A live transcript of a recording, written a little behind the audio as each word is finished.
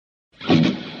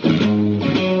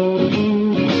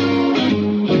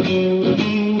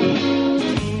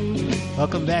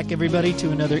Welcome back, everybody,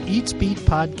 to another Eats Beat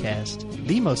podcast,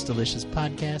 the most delicious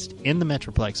podcast in the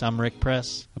Metroplex. I'm Rick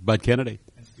Press. Bud Kennedy.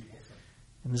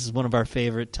 And this is one of our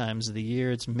favorite times of the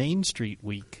year. It's Main Street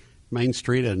Week. Main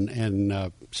Street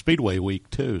and Speedway Week,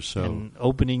 too. So and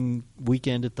opening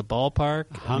weekend at the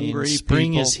ballpark. Hungry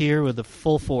spring people, is here with a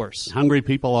full force. Hungry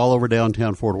people all over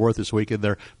downtown Fort Worth this weekend.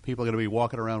 People are going to be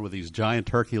walking around with these giant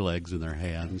turkey legs in their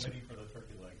hands. I'm waiting for the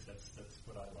turkey legs. That's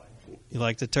what I like. You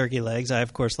like the turkey legs? I,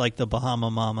 of course, like the Bahama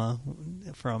Mama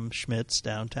from Schmidt's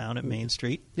downtown at Main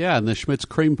Street. Yeah, and the Schmidt's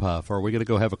Cream Puff. Are we going to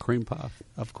go have a cream puff?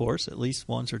 Of course, at least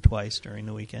once or twice during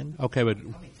the weekend. Okay, but How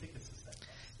many tickets is that?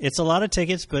 It's a lot of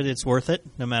tickets, but it's worth it,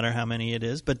 no matter how many it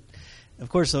is. But, of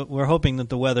course, we're hoping that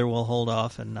the weather will hold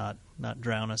off and not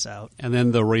drown us out. and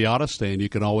then the Riata stand, you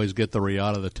can always get the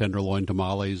Riata, the tenderloin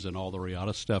tamales, and all the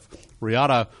Riata stuff.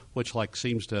 Riata, which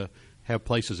seems to have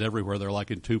places everywhere. They're like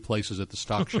in two places at the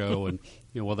stock show, and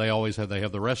they always have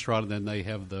the restaurant, and then they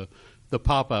have the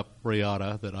pop-up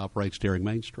Riata that operates during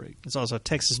Main Street. It's also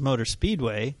Texas Motor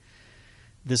Speedway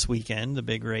this weekend, the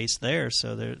big race there.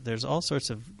 So there's all sorts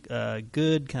of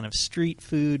good kind of street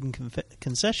food and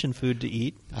concession food to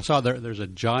eat. I saw there's a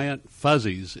giant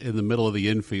Fuzzies in the middle of the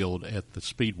infield at the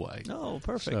Speedway. Oh,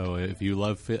 perfect. So if you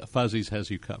love Fuzzies, has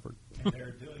you covered. And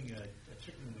they're doing a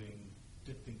chicken wing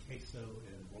dipped in queso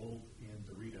and rolled in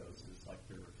Doritos. It's like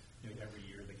they're every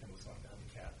year they come with something out of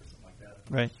the cap or something like that.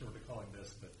 I'm Right. not sure what they're calling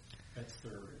this, but that's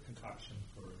their concoction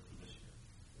for this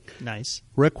year. Nice.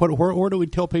 Rick, where do we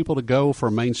tell people to go for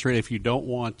Main Street if you don't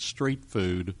want street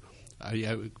food?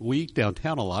 We eat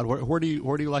downtown a lot. Where do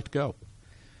you like to go?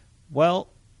 Well,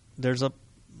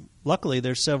 luckily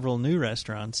there's several new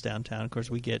restaurants downtown. Of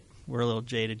course, we're a little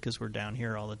jaded because we're down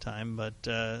here all the time, but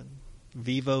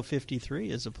Vivo 53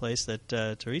 is a place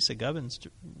that Teresa Gubbins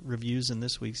reviews in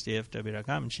this week's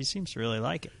DFW.com, and she seems to really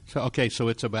like it. So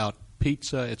it's about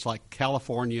pizza. It's like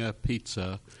California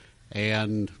pizza,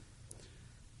 and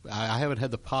I haven't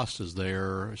had the pastas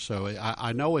there, so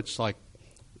I know it's like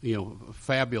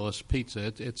fabulous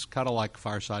pizza. It's kind of like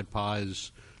Fireside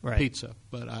Pies pizza,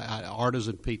 but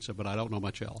artisan pizza. But I don't know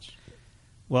much else.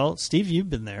 Well, Steve, you've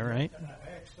been there, right? And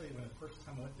I actually, when the first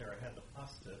time I went there, I had the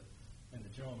pasta, and the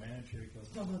general manager goes,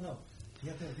 "No, you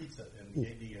have to have pizza," and he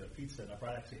gave me a pizza, and I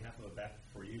brought actually half of it back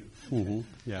for you. Mm-hmm.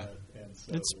 Yeah. And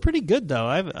so It's pretty good, though.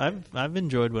 I've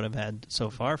enjoyed what I've had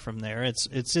so far from there.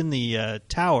 It's in the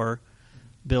Tower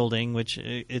building, which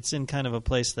it's in kind of a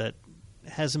place that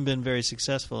hasn't been very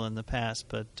successful in the past,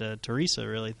 but Teresa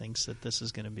really thinks that this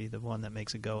is going to be the one that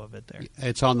makes a go of it there.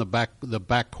 It's on the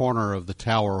back corner of the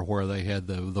tower where they had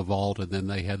the vault, and then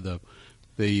they had the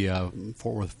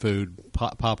Fort Worth food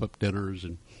pop-up dinners,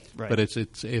 and Right. but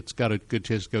it's got a good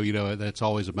chance to go. That's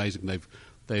always amazing.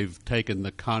 They've taken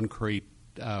the concrete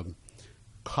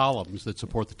columns that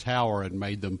support the tower and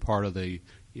made them part of the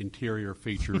interior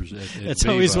features. It's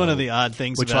always one of the odd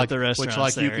things about the restaurants.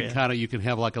 Which there, you can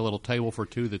have like a little table for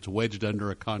two that's wedged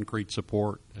under a concrete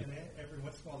support. And every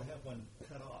once in a while they have one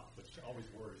cut off, which always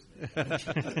worries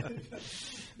me.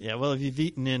 Yeah, well, if you've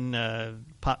eaten in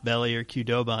Potbelly or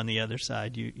Qdoba on the other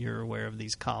side, you're aware of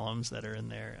these columns that are in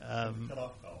there. Cut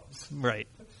off columns. Right.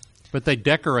 But they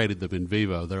decorated them in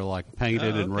Vivo. They're like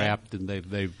painted and okay. wrapped, and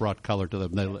they've brought color to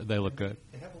them. They look good.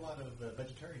 They have a lot of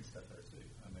vegetarian stuff there too.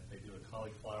 I mean, they do a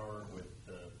cauliflower with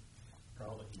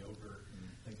garlic yogurt and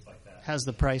things like that. How's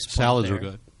the price point Salads there? are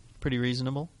good. Pretty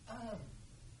reasonable?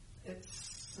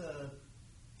 It's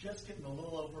just getting a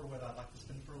little over what I'd like to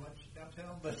spend for lunch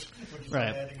downtown, but when you Right.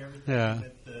 start adding everything, Yeah.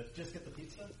 just get the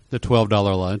pizza. The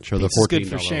 $12 lunch or the Pizza's $14 good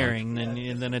for lunch. sharing,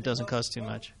 and then it doesn't cost too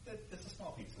much. It's a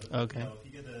small pizza. Okay. If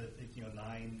you get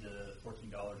 $9 to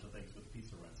 $14 of things with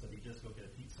pizza runs, so if you just go get a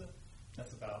pizza,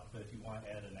 that's about. But if you want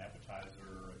to add an appetizer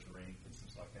or a drink and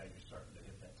stuff like that, you're starting to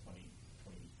hit that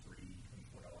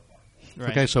 $24 mark. Right.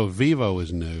 Okay, so Vivo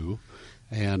is new,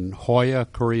 and Hoya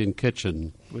Korean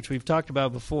Kitchen. Which we've talked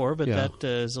about before, but Yeah. that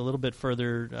is a little bit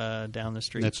further down the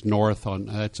street. That's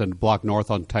that's a block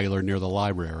north on Taylor near the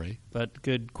library. But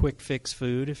good quick fix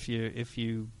food if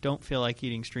you don't feel like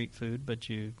eating street food, but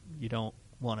you don't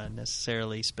want to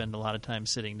necessarily spend a lot of time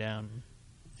sitting down.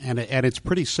 And it's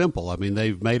pretty simple. I mean,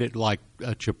 they've made it like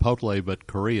a Chipotle but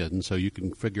Korean, so you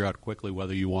can figure out quickly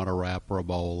whether you want a wrap or a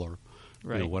bowl or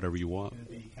Right. whatever you want. And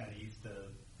you kind of use the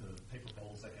paper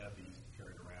bowls they have that you can carry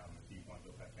it around if you want to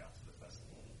go back out to the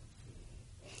festival.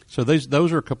 So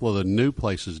those are a couple of the new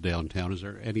places downtown. Is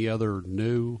there any other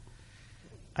new?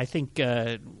 I think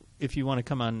if you want to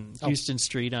come on Houston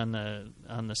Street on the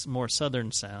more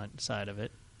southern side of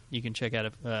it, you can check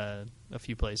out a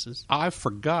few places. I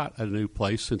forgot a new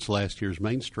place since last year's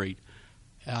Main Street.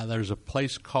 There's a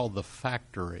place called The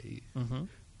Factory. Mm-hmm.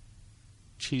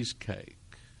 Cheesecake.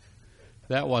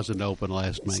 That wasn't open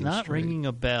last Main It's not Street. ringing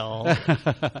a bell.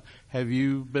 Have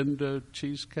you been to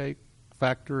Cheesecake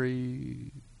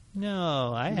Factory?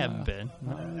 No, I haven't been.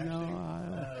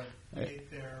 We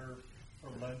ate there for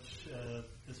lunch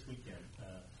this weekend.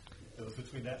 It was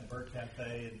between that and Bird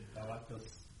Cafe, and I like those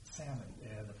salmon.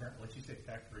 And apparently, Cheesecake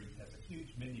Factory has a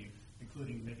huge menu,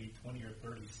 including maybe 20 or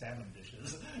 30 salmon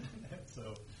dishes.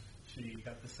 So she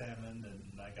got the salmon, and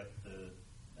I got the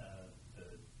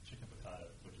chicken piccata,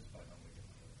 which is what I normally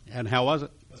get. And how was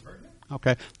it? It was very good.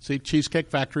 Okay. See,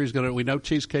 Cheesecake Factory is going to, we know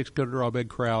Cheesecake's going to draw big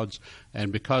crowds,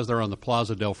 and because they're on the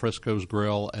Plaza del Frisco's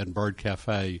Grill and Bird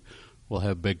Cafe, will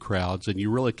have big crowds, and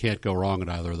you really can't go wrong at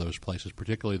either of those places,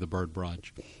 particularly the Bird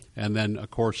Brunch. And then,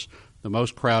 of course, the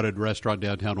most crowded restaurant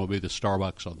downtown will be the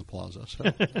Starbucks on the Plaza.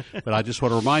 So. But I just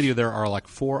want to remind you there are like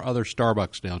 4 other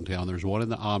Starbucks downtown. There's one in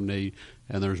the Omni,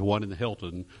 and there's one in the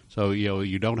Hilton. So,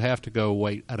 you don't have to go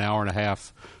wait an hour and a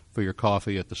half for your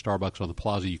coffee at the Starbucks on the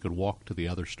Plaza. You could walk to the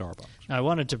other Starbucks. I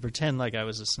wanted to pretend like I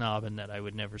was a snob and that I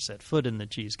would never set foot in the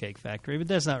Cheesecake Factory, but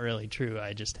that's not really true.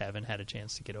 I just haven't had a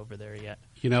chance to get over there yet.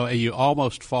 You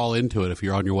almost fall into it if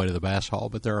you're on your way to the Bass Hall,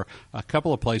 but there are a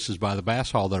couple of places by the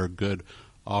Bass Hall that are good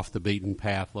off the beaten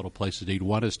path, little places to eat.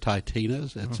 One is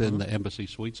Titina's. It's in the Embassy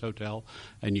Suites Hotel,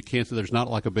 and you can't. There's not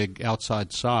like a big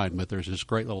outside sign, but there's this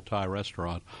great little Thai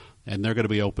restaurant, and they're going to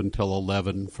be open till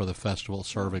 11 for the festival,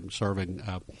 serving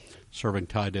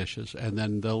Thai dishes, and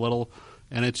then the little.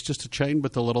 And it's just a chain,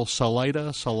 but the little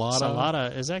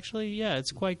Salada is actually,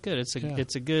 it's quite good.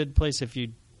 It's a good place if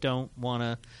you don't want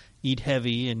to eat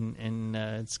heavy, and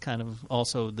it's kind of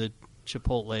also the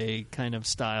Chipotle kind of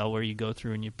style where you go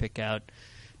through and you pick out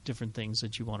different things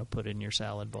that you want to put in your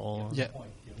salad bowl. Yeah.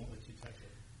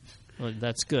 Well,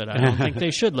 that's good. I don't think they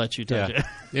should let you touch it.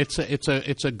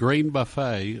 It's a green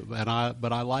buffet, but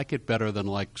I like it better than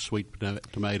like sweet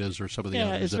tomatoes or some of the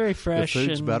others. Yeah, it's very fresh. The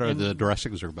food's better. And The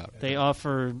dressings are better. They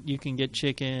offer you can get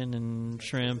chicken and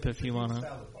shrimp if you want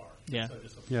to. Yeah.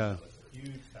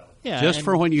 Yeah. Just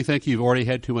for when you think you've already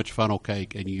had too much funnel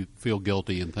cake and you feel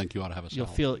guilty and think you ought to have a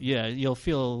salad. You'll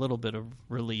feel a little bit of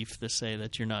relief to say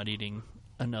that you're not eating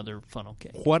another funnel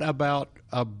cake. What about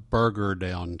a burger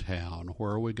downtown?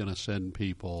 Where are we going to send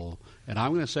people? And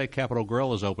I'm going to say Capitol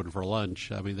Grill is open for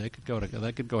lunch. I mean, they could go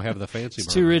have the fancy. It's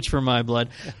burger. too rich for my blood.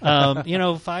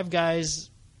 Five Guys,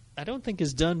 I don't think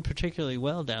is done particularly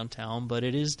well downtown, but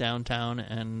it is downtown,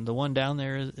 and the one down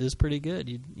there is pretty good.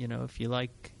 If you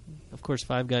like, of course,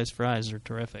 Five Guys fries are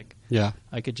terrific. Yeah,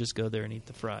 I could just go there and eat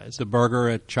the fries. The burger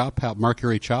at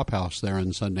Mercury Chop House there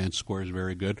in Sundance Square is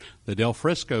very good. The Del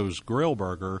Frisco's Grill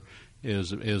Burger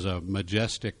is a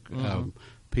majestic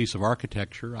piece of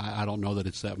architecture. I don't know that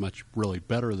it's that much really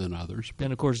better than others.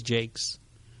 Then, of course, Jake's.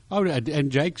 Oh,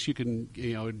 and Jake's you can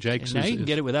Jake's. And now you can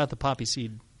get it without the poppy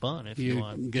seed bun if you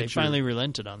want. They finally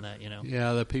relented on that.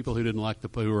 Yeah, the people who didn't like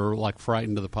who were like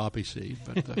frightened of the poppy seed.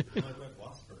 But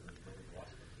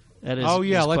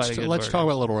let's talk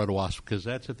about Little Red Wasp because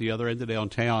that's at the other end of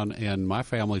downtown, and my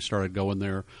family started going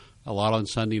there a lot on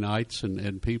Sunday nights,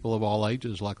 and people of all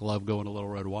ages love going to Little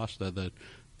Red Wasp.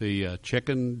 The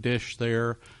chicken dish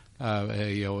there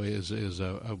is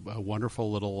a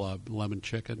wonderful little lemon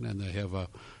chicken,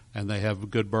 and they have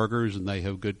good burgers and they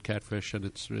have good catfish, and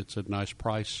it's a nice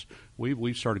price.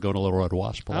 We've started going to Little Red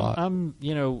Wasp a lot.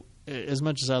 As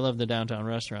much as I love the downtown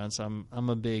restaurants, I'm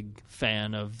a big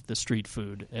fan of the street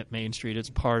food at Main Street. It's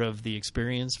part of the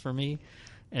experience for me,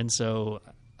 and so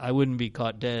I wouldn't be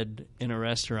caught dead in a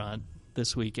restaurant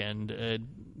this weekend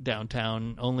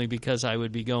downtown only because I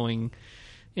would be going.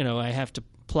 I have to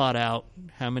plot out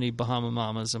how many Bahama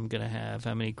Mamas I'm going to have,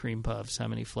 how many cream puffs, how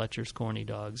many Fletcher's corny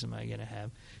dogs am I going to have,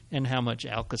 and how much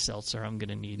Alka-Seltzer I'm going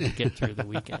to need to get through the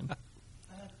weekend.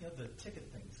 The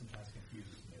ticket thing sometimes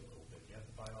confuses me a little bit. You have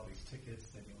to buy all these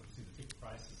tickets, and you see the ticket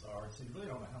prices are, so you really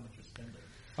don't know how much you're spending.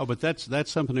 Oh, but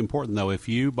that's something important, though. If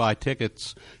you buy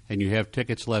tickets and you have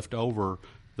tickets left over,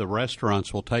 the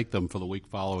restaurants will take them for the week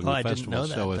following the festival. I didn't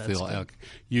know that.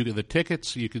 So the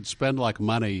tickets, you can spend like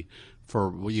money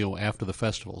for after the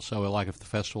festival. So like if the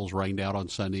festival's rained out on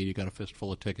Sunday, you got a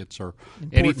fistful of tickets or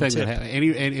anything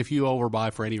and if you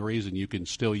overbuy for any reason, you can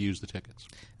still use the tickets.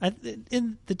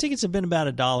 The tickets have been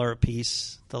about $1 a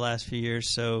piece the last few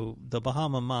years. So the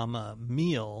Bahama Mama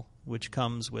meal, which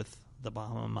comes with the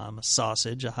Bahama Mama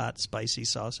sausage, a hot spicy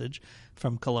sausage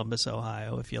from Columbus,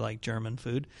 Ohio, if you like German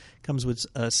food, comes with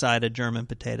a side of German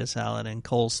potato salad and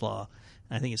coleslaw.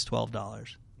 I think it's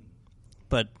 $12.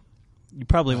 But you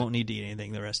probably won't need to eat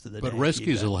anything the rest of the day. But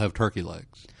Risky's will have turkey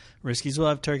legs. Risky's will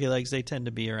have turkey legs. They tend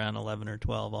to be around 11 or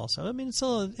 12 also. I mean,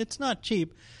 it's not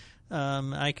cheap.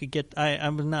 I could get.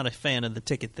 I'm not a fan of the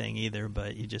ticket thing either,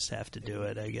 but you just have to do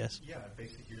it, I guess. Yeah,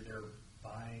 basically you're there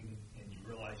buying, and you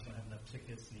realize you don't have enough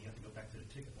tickets, and you have to go back to the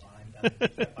ticket line. I mean, you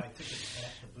can't buy tickets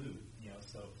at the booth,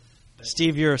 so.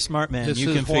 Steve, you're a smart man.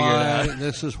 You can figure it out.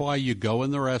 This is why you go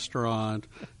in the restaurant.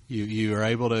 You are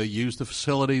able to use the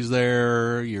facilities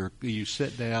there. You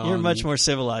sit down. You're much more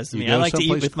civilized than me. I like to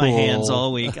eat with my hands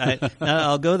all week.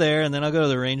 I'll go there, and then I'll go to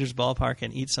the Rangers ballpark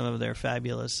and eat some of their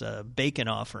fabulous bacon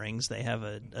offerings. They have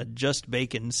a Just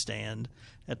Bacon stand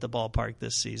at the ballpark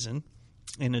this season,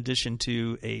 in addition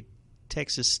to a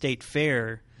Texas State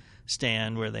Fair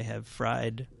stand where they have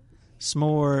fried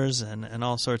s'mores and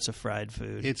all sorts of fried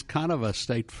food. It's kind of a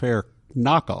State Fair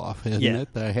knockoff, isn't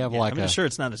it? They have I'm sure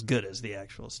it's not as good as the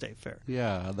actual State Fair.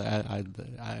 Yeah,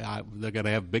 they're going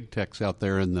to have Big Tex out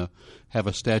there have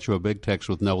a statue of Big Tex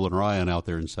with Nolan Ryan out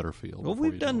there in center field. Well,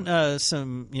 we've done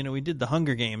some. We did the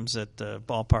Hunger Games at the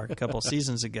ballpark a couple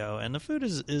seasons ago, and the food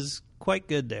is quite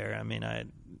good there. I mean,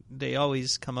 they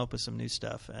always come up with some new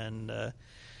stuff, and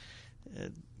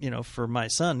for my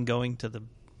son going to the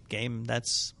game,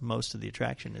 that's most of the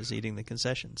attraction is eating the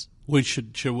concessions. We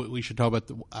should talk about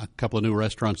a couple of new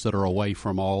restaurants that are away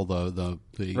from all the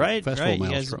festival. Right. You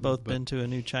guys have both been to a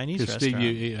new Chinese restaurant.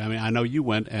 Steve, I know you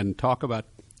went, and talk about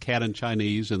Cannon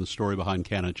Chinese and the story behind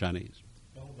Cannon Chinese.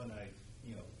 Well, when I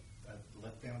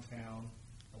left downtown,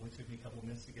 it only took me a couple of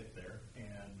minutes to get there,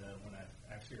 and when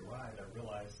I actually arrived, I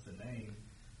realized the name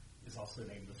is also the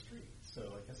name of the street. So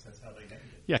I guess that's how they named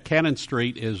it. Yeah, Cannon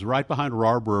Street is right behind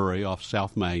Rahr Brewery off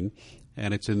South Main,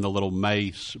 and it's in the little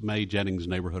May Jennings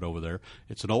neighborhood over there.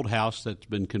 It's an old house that's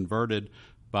been converted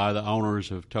by the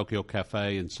owners of Tokyo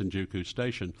Cafe and Shinjuku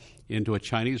Station into a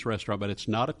Chinese restaurant, but it's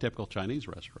not a typical Chinese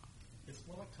restaurant. It's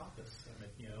more like tapas. I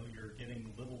mean, you're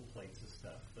getting little plates of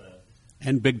stuff.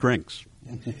 And big drinks.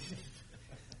 And,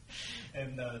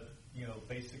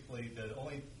 basically the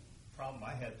only problem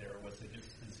I had there was they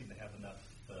just didn't seem to have enough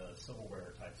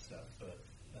silverware type stuff,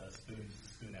 spoons to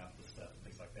spoon out the stuff,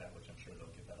 things like that, which I'm sure they'll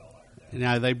get that all ironed out.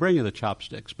 Now, they bring you the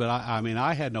chopsticks, but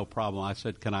I had no problem. I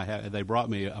said, can I have, they brought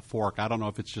me a fork. I don't know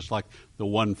if it's just like the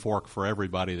one fork for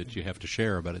everybody that you have to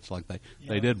share, but it's like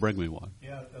they did bring me one.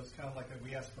 Yeah, it was kind of like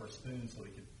we asked for a spoon so we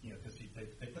could, because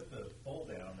they put the bowl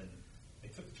down and they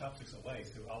took the chopsticks away,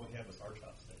 so all we had was our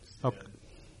chopsticks. Okay.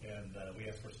 And we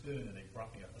asked for a spoon, and they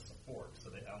brought me a fork, so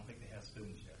I don't think they have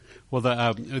spoons yet. Well,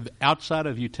 outside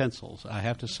of utensils, I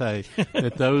have to say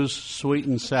that those sweet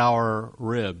and sour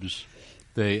ribs,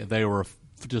 they were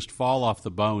just fall off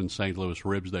the bone St. Louis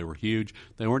ribs. They were huge.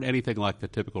 They weren't anything like the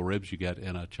typical ribs you get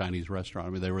in a Chinese restaurant.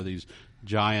 I mean, they were these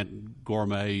giant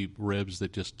gourmet ribs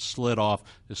that just slid off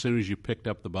as soon as you picked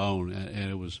up the bone, and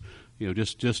it was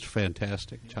just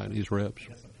fantastic Chinese ribs. We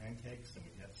had some pancakes, and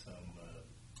we had some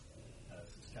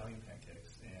scallion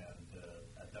pancakes, and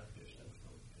a duck dish that was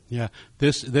really good. Yeah,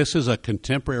 this is a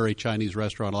contemporary Chinese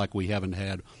restaurant like we haven't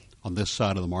had on this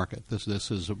side of the market. This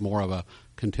is more of a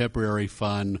contemporary,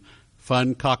 fun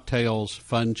cocktails,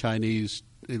 fun Chinese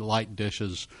light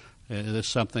dishes. It's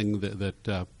something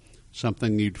that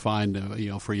something you'd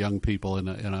find for young people in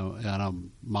a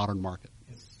modern market.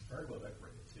 It's very well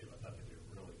decorated too. I thought they did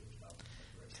a really good job.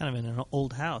 Kind of in an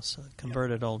old house, a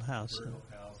converted old house. Converted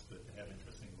old house, but they have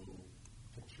interesting little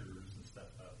pictures and stuff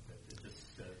up. It's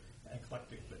just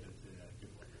eclectic, but it's in a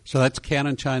good way. So that's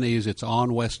Cannon Chinese. It's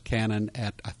on West Cannon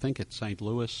I think it's St.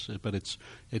 Louis, but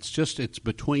it's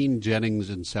between Jennings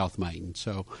and South Main.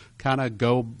 So kind of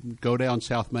go down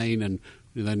South Main and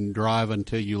then drive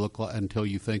until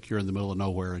you think you're in the middle of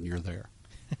nowhere and you're there.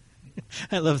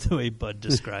 I love the way Bud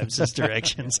describes his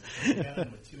directions.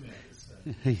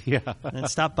 Yeah. And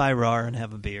stop by Rahr and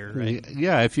have a beer, right?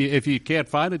 Yeah, if you can't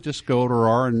find it, just go to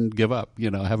Rahr and give up.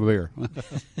 Have a beer.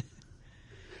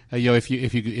 If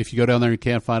you go down there and you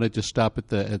can't find it, just stop at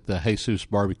the Jesus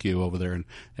Barbecue over there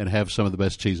and have some of the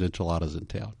best cheese enchiladas in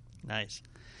town. Nice.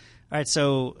 All right,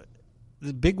 so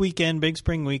the big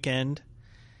spring weekend,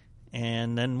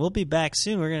 and then we'll be back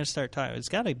soon. We're going to start talking. It's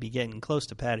got to be getting close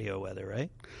to patio weather,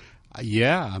 right?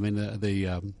 Yeah, I mean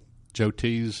the Joe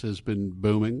T's has been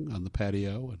booming on the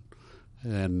patio,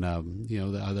 and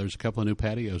there's a couple of new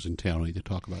patios in town we need to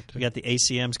talk about too. We got the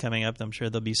ACMs coming up. I'm sure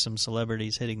there'll be some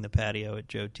celebrities hitting the patio at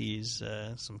Joe T's,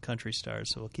 some country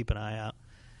stars. So we'll keep an eye out.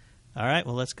 All right,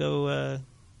 well let's go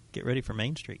get ready for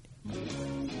Main Street.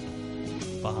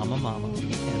 Bahama Mama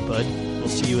and Bud. We'll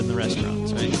see you in the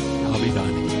restaurants, right?